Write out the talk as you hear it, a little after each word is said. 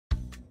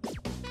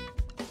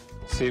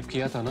Save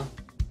किया था ना?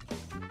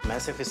 मैं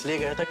सिर्फ इसलिए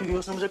गया था क्योंकि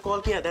उसने मुझे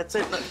कॉल किया, that's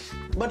it.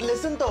 But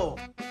listen though.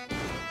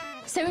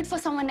 Save it for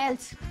someone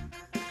else.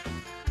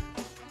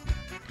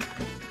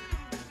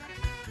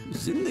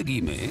 जिंदगी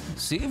में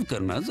सेव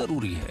करना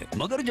जरूरी है,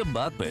 मगर जब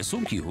बात पैसों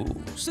की हो,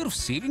 सिर्फ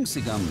सेविंग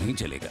से काम नहीं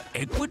चलेगा।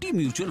 इक्विटी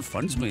म्यूचुअल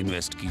फंड्स में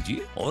इन्वेस्ट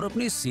कीजिए और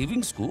अपने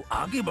सेविंग्स को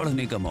आगे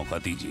बढ़ने का मौका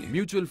दीजिए।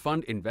 Mutual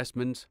fund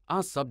investments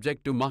are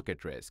subject to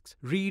market risks.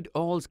 Read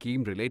all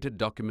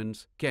scheme-related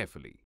documents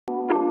carefully.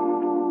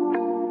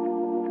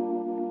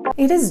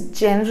 It is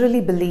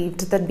generally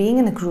believed that being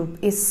in a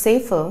group is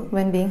safer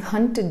when being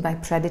hunted by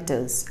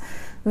predators.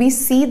 We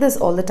see this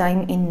all the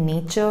time in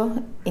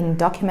nature, in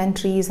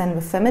documentaries, and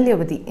we're familiar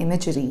with the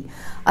imagery.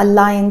 A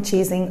lion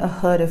chasing a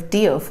herd of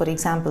deer, for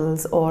example,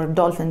 or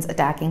dolphins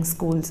attacking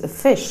schools of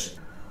fish.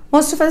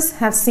 Most of us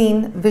have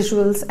seen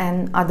visuals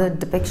and other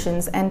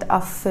depictions and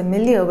are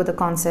familiar with the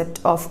concept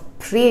of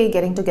prey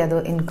getting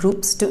together in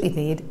groups to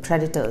evade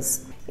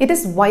predators. It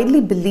is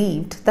widely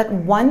believed that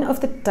one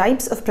of the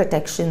types of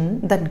protection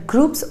that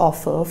groups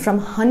offer from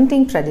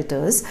hunting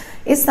predators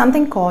is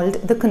something called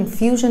the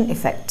confusion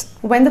effect.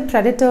 When the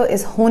predator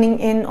is honing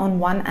in on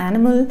one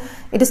animal,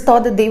 it is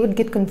thought that they would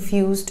get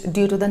confused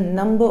due to the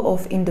number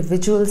of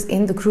individuals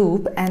in the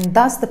group, and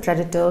thus the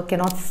predator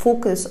cannot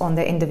focus on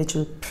their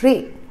individual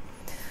prey.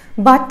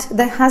 But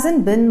there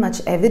hasn't been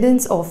much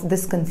evidence of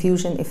this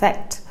confusion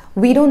effect.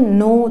 We don't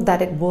know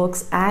that it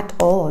works at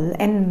all,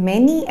 and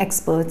many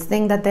experts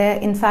think that there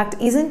in fact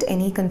isn't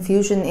any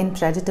confusion in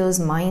predators'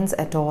 minds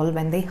at all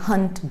when they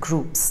hunt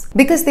groups.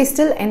 Because they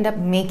still end up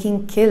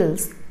making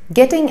kills,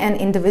 getting an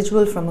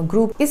individual from a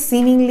group is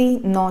seemingly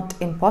not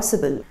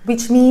impossible,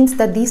 which means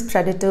that these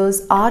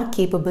predators are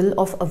capable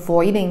of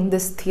avoiding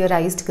this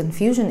theorized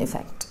confusion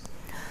effect.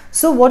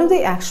 So what do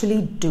they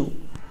actually do?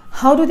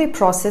 How do they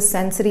process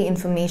sensory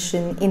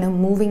information in a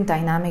moving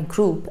dynamic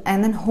group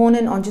and then hone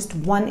in on just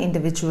one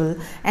individual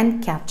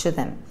and capture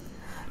them?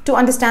 To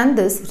understand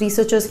this,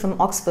 researchers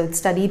from Oxford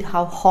studied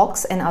how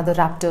hawks and other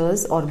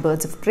raptors or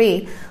birds of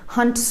prey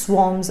hunt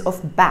swarms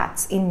of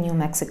bats in New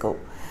Mexico.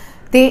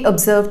 They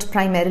observed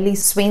primarily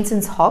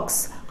Swainson's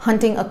hawks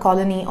hunting a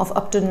colony of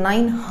up to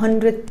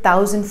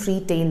 900,000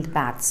 free-tailed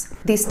bats.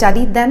 They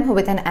studied them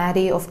with an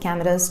array of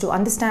cameras to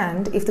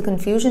understand if the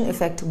confusion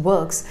effect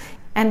works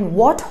and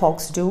what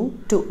hawks do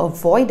to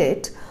avoid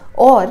it,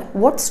 or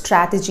what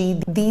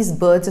strategy these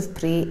birds of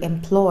prey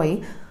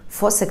employ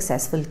for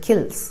successful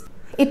kills.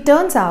 It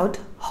turns out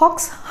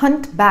hawks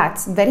hunt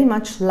bats very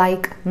much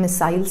like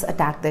missiles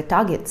attack their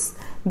targets.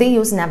 They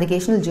use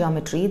navigational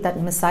geometry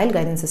that missile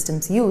guidance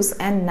systems use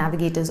and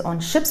navigators on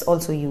ships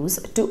also use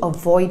to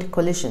avoid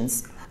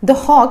collisions. The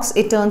hawks,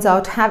 it turns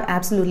out, have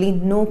absolutely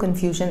no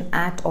confusion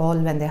at all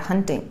when they're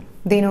hunting.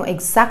 They know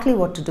exactly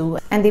what to do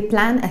and they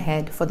plan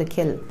ahead for the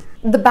kill.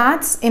 The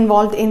bats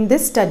involved in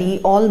this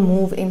study all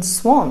move in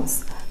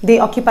swarms. They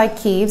occupy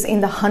caves in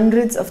the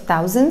hundreds of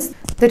thousands.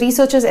 The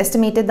researchers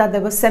estimated that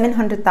there were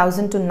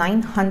 700,000 to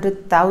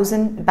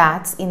 900,000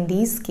 bats in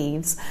these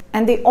caves,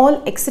 and they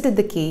all exited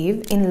the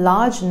cave in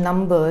large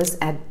numbers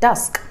at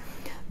dusk.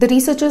 The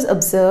researchers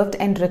observed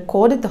and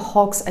recorded the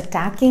hawks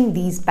attacking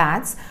these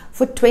bats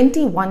for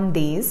 21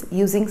 days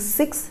using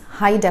 6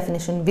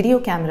 high-definition video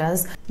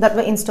cameras that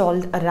were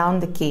installed around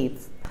the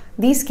cave.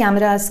 These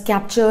cameras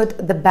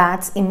captured the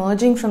bats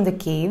emerging from the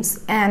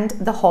caves and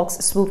the hawks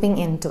swooping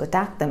in to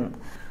attack them.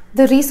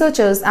 The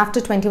researchers,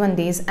 after 21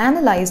 days,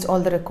 analyzed all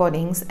the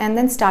recordings and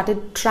then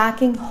started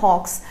tracking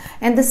hawks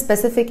and the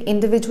specific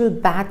individual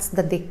bats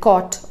that they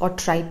caught or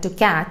tried to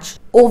catch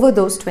over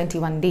those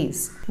 21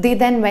 days. They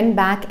then went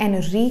back and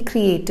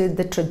recreated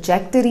the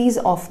trajectories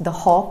of the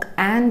hawk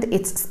and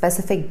its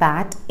specific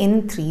bat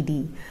in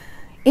 3D.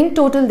 In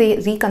total, they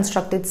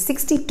reconstructed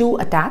 62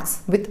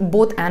 attacks with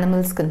both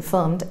animals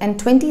confirmed and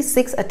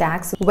 26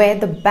 attacks where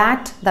the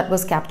bat that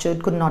was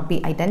captured could not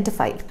be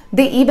identified.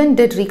 They even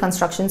did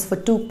reconstructions for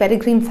 2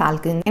 peregrine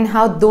falcons and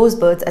how those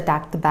birds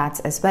attacked the bats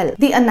as well.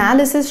 The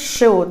analysis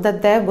showed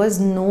that there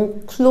was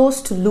no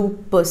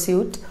closed-loop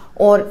pursuit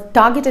or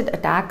targeted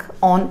attack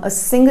on a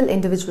single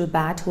individual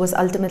bat who was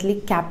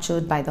ultimately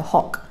captured by the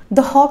hawk.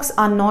 The hawks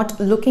are not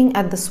looking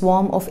at the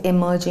swarm of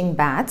emerging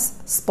bats,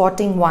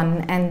 spotting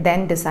one and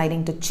then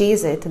deciding to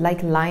chase it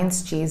like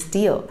lions chase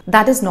deer.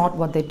 That is not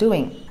what they're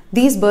doing.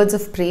 These birds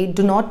of prey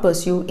do not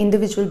pursue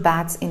individual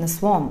bats in a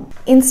swarm.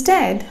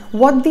 Instead,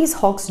 what these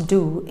hawks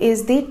do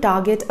is they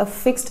target a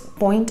fixed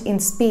point in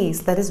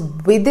space that is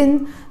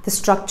within the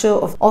structure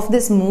of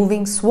this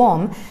moving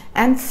swarm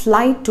and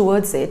fly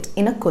towards it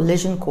in a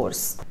collision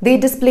course. They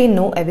display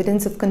no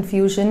evidence of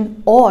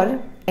confusion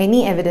or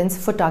any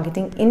evidence for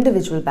targeting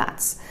individual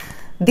bats.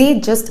 They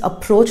just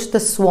approach the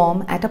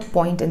swarm at a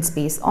point in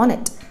space on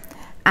it.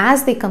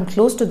 As they come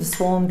close to the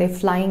swarm, they're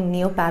flying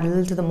near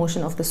parallel to the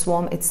motion of the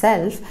swarm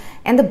itself,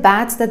 and the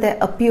bats that they're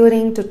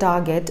appearing to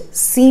target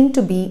seem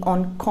to be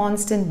on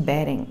constant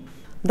bearing.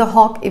 The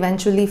hawk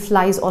eventually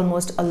flies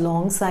almost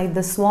alongside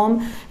the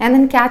swarm and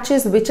then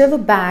catches whichever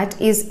bat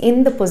is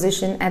in the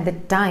position at the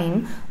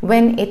time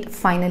when it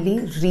finally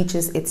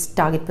reaches its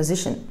target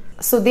position.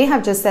 So they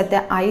have just set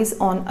their eyes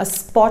on a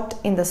spot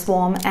in the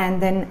swarm,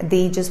 and then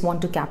they just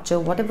want to capture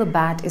whatever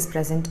bat is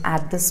present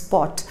at the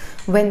spot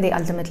when they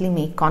ultimately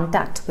make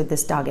contact with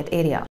this target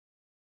area.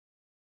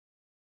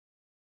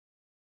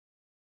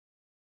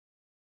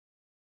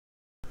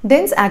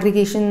 Dense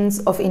aggregations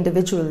of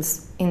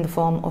individuals in the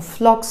form of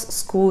flocks,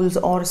 schools,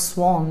 or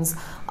swarms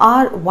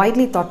are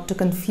widely thought to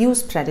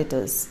confuse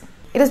predators.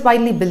 It is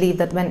widely believed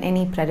that when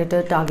any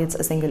predator targets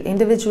a single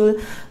individual,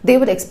 they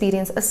would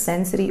experience a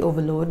sensory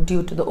overload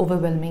due to the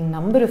overwhelming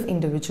number of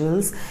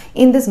individuals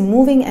in this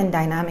moving and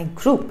dynamic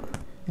group.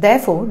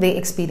 Therefore, they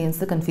experience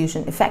the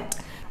confusion effect.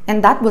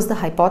 And that was the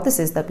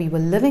hypothesis that we were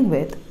living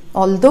with,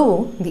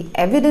 although the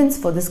evidence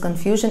for this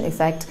confusion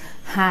effect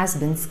has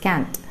been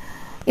scant.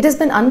 It has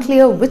been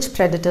unclear which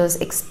predators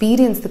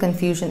experience the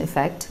confusion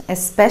effect,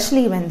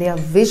 especially when they are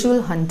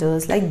visual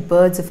hunters like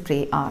birds of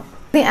prey are.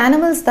 The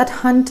animals that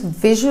hunt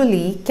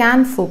visually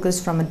can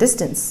focus from a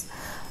distance.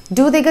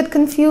 Do they get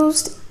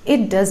confused?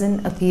 It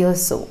doesn't appear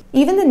so.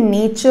 Even the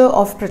nature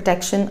of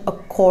protection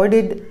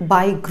accorded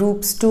by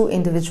groups to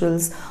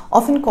individuals,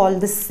 often called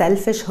the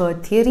selfish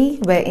herd theory,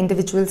 where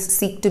individuals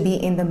seek to be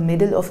in the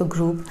middle of a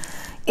group,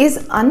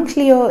 is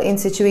unclear in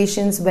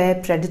situations where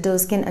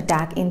predators can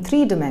attack in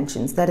 3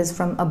 dimensions, that is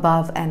from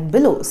above and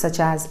below, such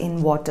as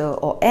in water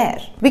or air.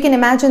 We can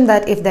imagine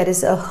that if there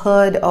is a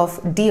herd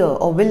of deer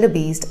or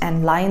wildebeest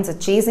and lions are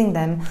chasing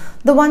them,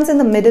 the ones in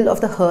the middle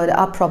of the herd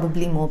are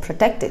probably more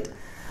protected.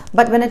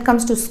 But when it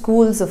comes to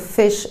schools of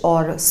fish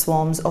or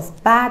swarms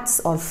of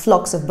bats or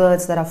flocks of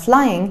birds that are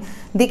flying,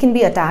 they can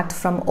be attacked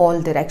from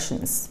all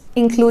directions,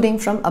 including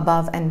from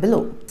above and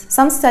below.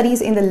 Some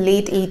studies in the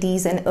late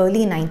 80s and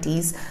early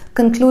 90s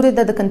concluded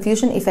that the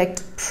confusion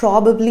effect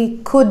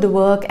probably could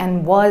work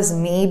and was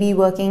maybe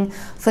working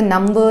for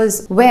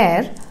numbers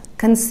where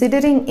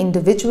considering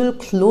individual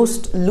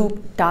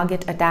closed-loop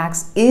target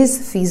attacks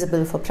is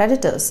feasible for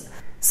predators.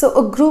 So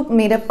a group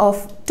made up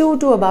of 2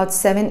 to about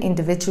 7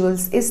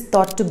 individuals is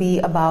thought to be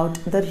about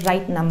the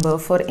right number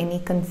for any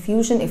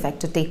confusion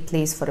effect to take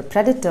place for a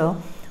predator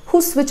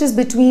who switches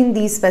between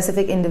these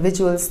specific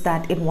individuals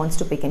that it wants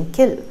to pick and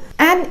kill.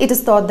 And it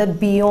is thought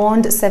that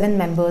beyond 7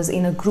 members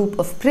in a group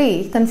of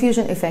prey,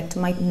 confusion effect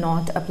might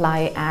not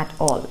apply at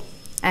all.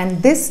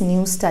 And this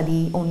new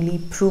study only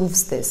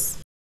proves this.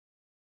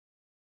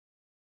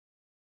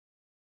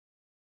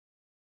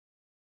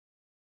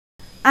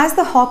 As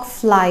the hawk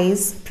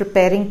flies,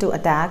 preparing to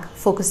attack,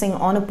 focusing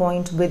on a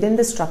point within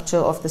the structure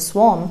of the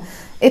swarm,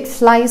 it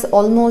flies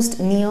almost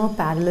near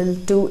parallel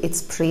to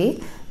its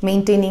prey,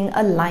 maintaining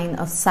a line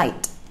of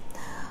sight.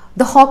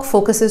 The hawk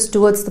focuses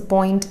towards the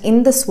point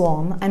in the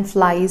swarm and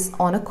flies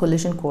on a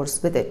collision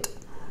course with it.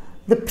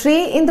 The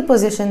prey in the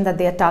position that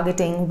they are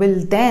targeting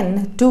will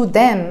then, to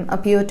them,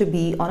 appear to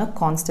be on a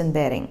constant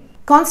bearing.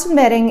 Constant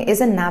bearing is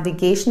a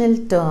navigational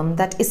term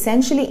that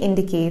essentially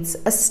indicates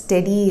a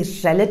steady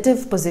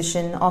relative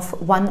position of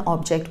one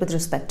object with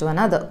respect to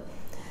another.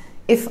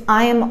 If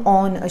I am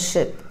on a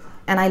ship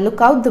and I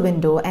look out the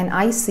window and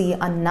I see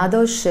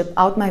another ship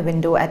out my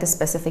window at a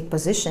specific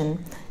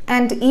position,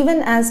 and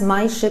even as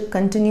my ship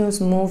continues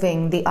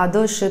moving, the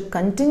other ship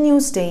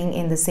continues staying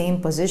in the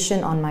same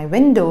position on my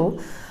window,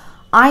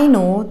 I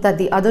know that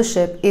the other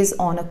ship is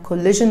on a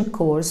collision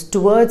course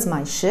towards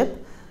my ship,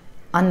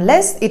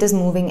 unless it is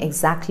moving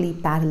exactly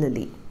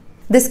parallelly.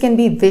 This can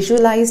be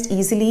visualized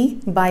easily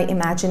by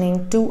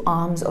imagining 2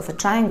 arms of a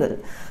triangle.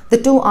 The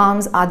 2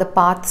 arms are the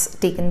paths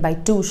taken by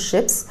 2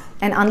 ships,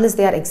 and unless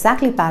they are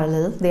exactly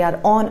parallel, they are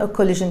on a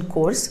collision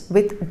course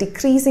with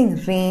decreasing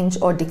range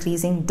or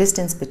decreasing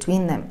distance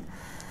between them.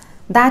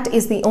 That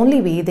is the only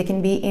way they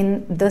can be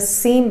in the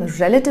same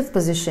relative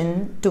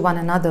position to one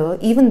another,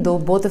 even though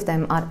both of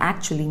them are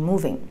actually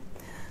moving.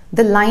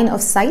 The line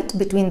of sight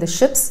between the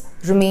ships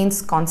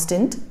remains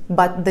constant,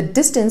 but the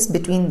distance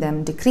between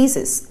them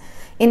decreases.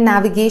 In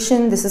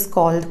navigation, this is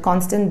called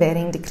constant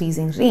bearing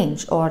decreasing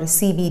range, or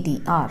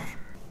CBDR.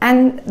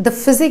 And the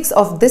physics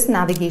of this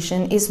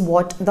navigation is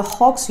what the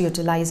hawks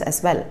utilize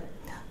as well.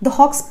 The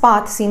hawk's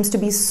path seems to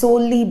be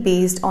solely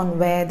based on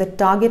where the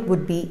target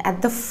would be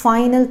at the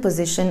final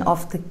position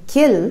of the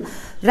kill,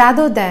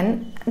 rather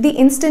than the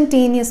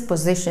instantaneous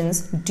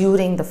positions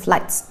during the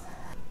flights.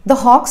 The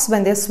hawks,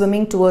 when they're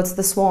swimming towards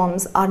the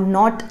swarms, are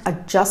not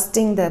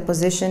adjusting their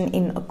position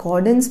in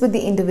accordance with the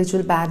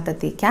individual bat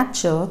that they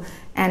capture,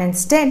 and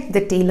instead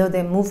they tailor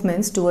their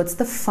movements towards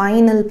the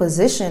final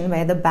position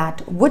where the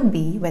bat would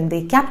be when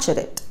they capture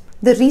it.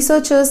 The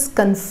researchers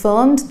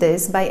confirmed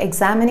this by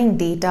examining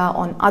data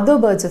on other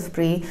birds of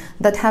prey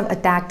that have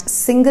attacked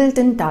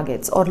singleton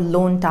targets or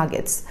lone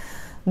targets.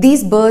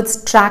 These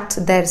birds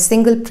tracked their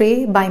single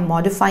prey by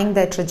modifying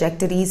their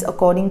trajectories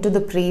according to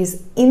the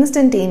prey's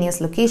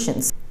instantaneous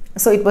locations.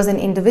 So it was an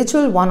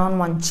individual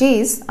one-on-one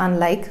chase,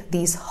 unlike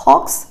these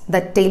hawks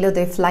that tailor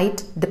their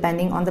flight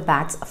depending on the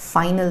bat's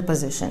final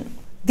position.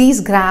 These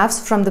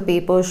graphs from the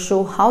paper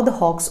show how the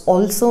hawks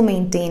also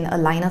maintain a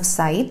line of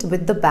sight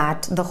with the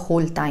bat the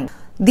whole time.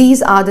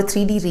 These are the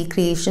 3D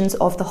recreations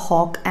of the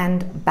hawk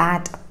and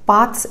bat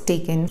paths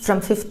taken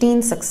from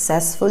 15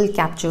 successful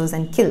captures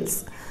and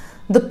kills.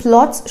 The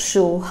plots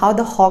show how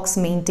the hawks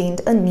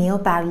maintained a near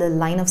parallel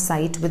line of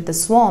sight with the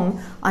swarm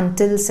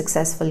until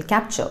successful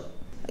capture.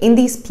 In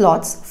these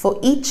plots, for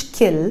each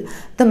kill,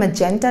 the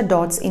magenta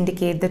dots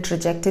indicate the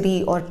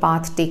trajectory or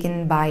path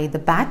taken by the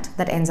bat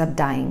that ends up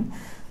dying.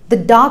 The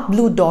dark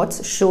blue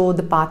dots show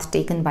the path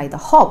taken by the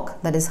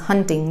hawk that is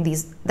hunting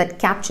that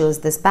captures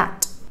this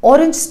bat.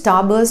 Orange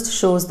starburst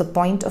shows the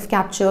point of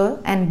capture,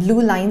 and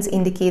blue lines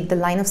indicate the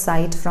line of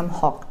sight from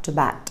hawk to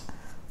bat.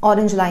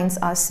 Orange lines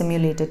are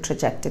simulated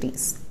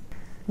trajectories.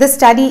 The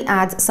study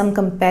adds some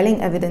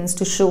compelling evidence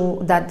to show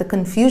that the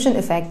confusion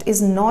effect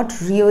is not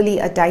really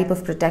a type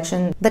of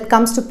protection that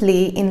comes to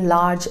play in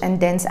large and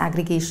dense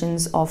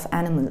aggregations of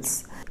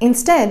animals.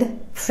 Instead,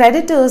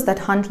 predators that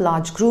hunt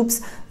large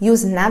groups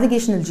use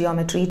navigational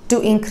geometry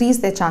to increase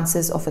their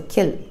chances of a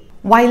kill.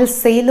 While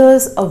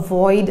sailors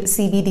avoid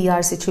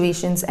CBDR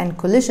situations and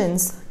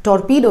collisions,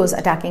 torpedoes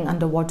attacking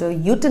underwater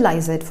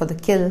utilize it for the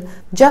kill,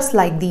 just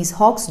like these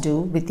hawks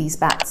do with these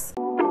bats.